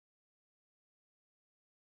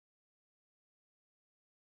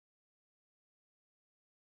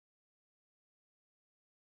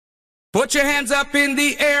Put your hands up in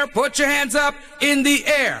the air, put your hands up in the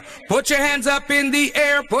air. Put your hands up in the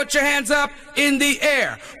air, put your hands up in the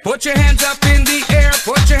air. Put your hands up in the air,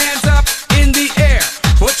 put your hands up in the air.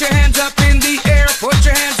 Put your hands up in the air, put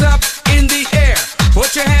your hands up in the air.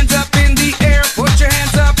 Put your hands